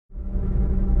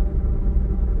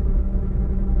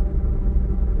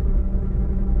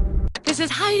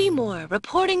is Heidi Moore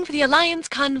reporting for the Alliance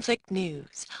Conflict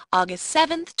News, August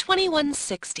 7th,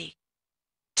 2160.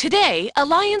 Today,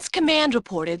 Alliance Command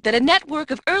reported that a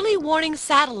network of early warning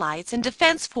satellites and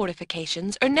defense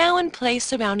fortifications are now in place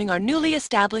surrounding our newly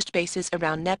established bases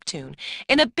around Neptune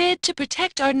in a bid to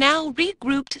protect our now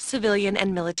regrouped civilian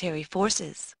and military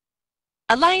forces.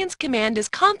 Alliance Command is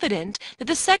confident that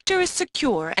the sector is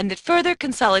secure and that further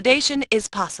consolidation is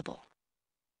possible.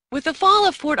 With the fall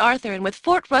of Fort Arthur and with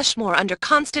Fort Rushmore under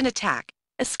constant attack,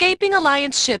 escaping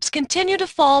Alliance ships continue to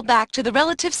fall back to the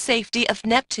relative safety of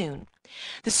Neptune.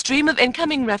 The stream of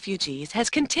incoming refugees has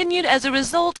continued as a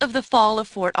result of the fall of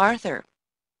Fort Arthur.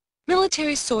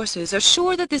 Military sources are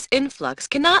sure that this influx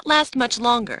cannot last much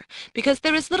longer because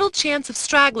there is little chance of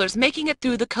stragglers making it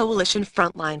through the coalition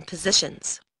frontline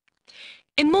positions.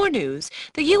 In more news,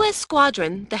 the U.S.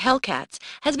 squadron, the Hellcats,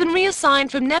 has been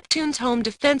reassigned from Neptune's home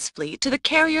defense fleet to the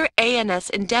carrier ANS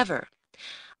Endeavour.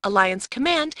 Alliance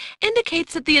Command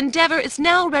indicates that the Endeavour is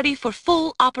now ready for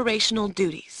full operational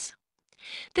duties.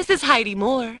 This is Heidi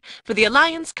Moore for the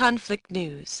Alliance Conflict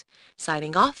News,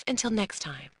 signing off until next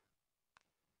time.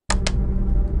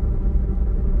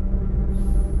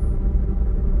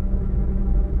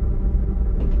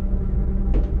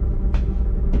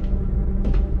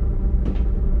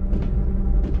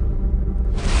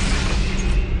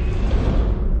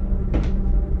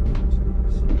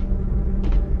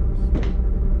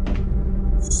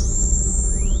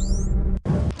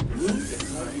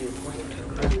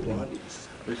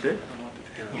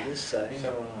 This side.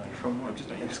 From what?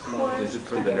 Is it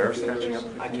for the nerves catching up?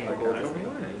 I can't go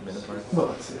over.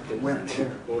 Well, it's wear and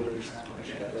tear.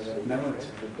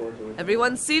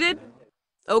 Everyone seated?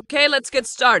 Okay, let's get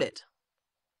started.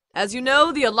 As you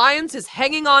know, the Alliance is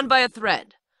hanging on by a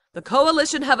thread. The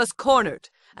Coalition have us cornered,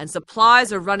 and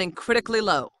supplies are running critically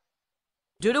low.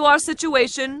 Due to our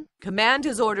situation, Command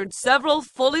has ordered several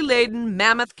fully laden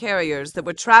mammoth carriers that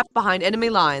were trapped behind enemy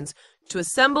lines to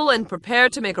assemble and prepare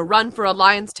to make a run for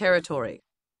Alliance territory.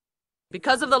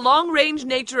 Because of the long-range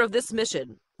nature of this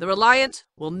mission, the Reliant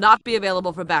will not be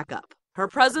available for backup. Her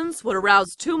presence would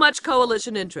arouse too much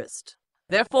Coalition interest.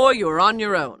 Therefore, you are on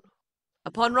your own.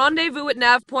 Upon rendezvous at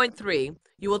Nav Point 3,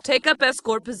 you will take up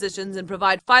escort positions and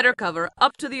provide fighter cover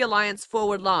up to the Alliance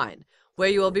forward line, where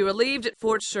you will be relieved at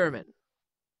Fort Sherman.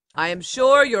 I am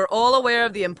sure you're all aware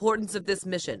of the importance of this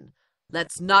mission.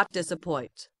 Let's not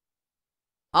disappoint.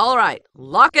 All right,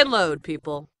 lock and load,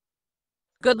 people.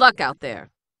 Good luck out there.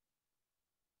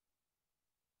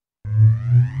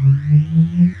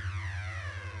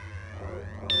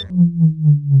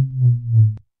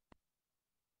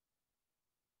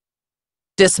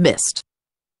 Dismissed.